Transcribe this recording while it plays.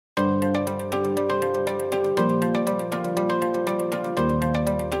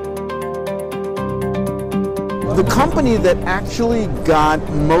The company that actually got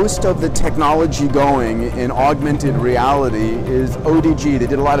most of the technology going in augmented reality is ODG. They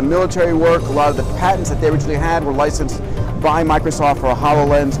did a lot of military work. A lot of the patents that they originally had were licensed by Microsoft for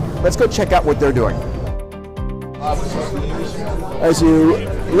HoloLens. Let's go check out what they're doing. As you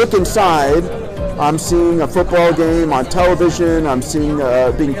look inside, I'm seeing a football game on television. I'm seeing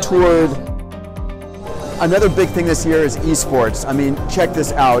being toured. Another big thing this year is esports. I mean, check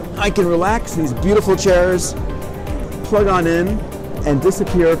this out. I can relax in these beautiful chairs, plug on in, and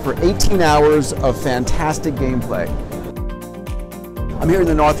disappear for 18 hours of fantastic gameplay. I'm here in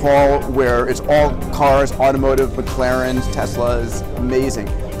the North Hall where it's all cars, automotive, McLarens, Teslas, amazing.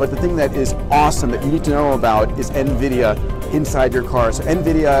 But the thing that is awesome that you need to know about is NVIDIA inside your car. So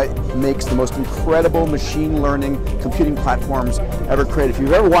NVIDIA makes the most incredible machine learning computing platforms ever created. If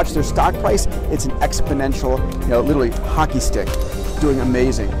you've ever watched their stock price, it's an exponential, literally hockey stick, doing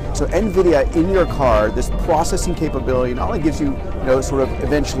amazing. So NVIDIA in your car, this processing capability not only gives you, sort of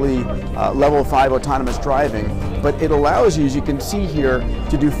eventually level 5 autonomous driving, but it allows you, as you can see here,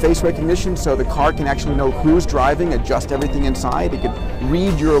 to do face recognition so the car can actually know who's driving, adjust everything inside. It can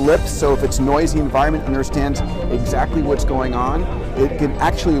read your lips, so if it's a noisy environment, understands exactly what's going on. It can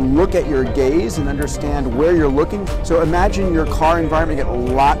actually look at your gaze and understand where you're looking. So imagine your car environment get a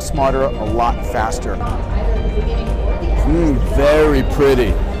lot smarter, a lot faster. Very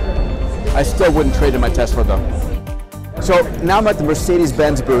pretty. I still wouldn't trade in my Tesla though. So now I'm at the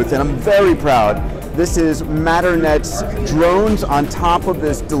Mercedes-Benz booth and I'm very proud. This is Matternet's drones on top of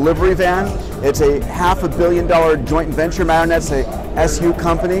this delivery van. It's a $500 million joint venture. Matternet's a SU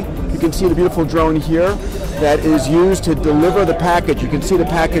company. You can see the beautiful drone here that is used to deliver the package. You can see the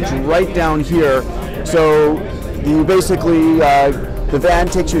package right down here. So you basically, the van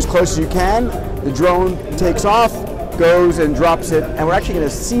takes you as close as you can. The drone takes off, goes and drops it. And we're actually going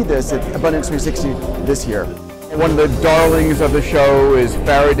to see this at Abundance 360 this year. One of the darlings of the show is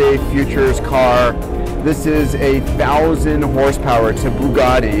Faraday Future's car. This is 1,000 horsepower. It's a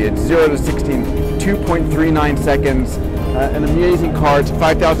Bugatti. It's 0 to 16, 2.39 seconds. An amazing car. It's a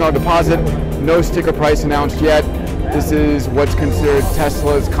 $5,000 deposit. No sticker price announced yet. This is what's considered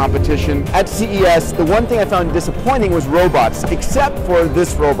Tesla's competition. At CES, the one thing I found disappointing was robots, except for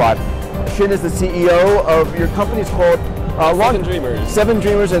this robot. Shin is the CEO of your company's called Dreamers. Seven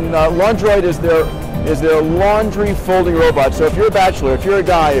Dreamers, and Laundroid is their laundry folding robot. So if you're a bachelor, if you're a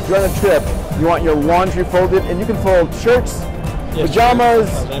guy, if you're on a trip, you want your laundry folded, and you can fold shirts, pajamas,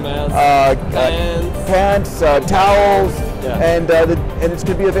 pants, towels, and it's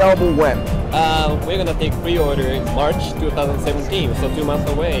going to be available when? We're going to take pre-order in March 2017, so 2 months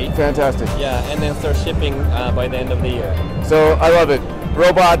away. Fantastic. Yeah, and then start shipping by the end of the year. So I love it.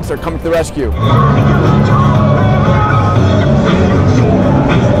 Robots are coming to the rescue.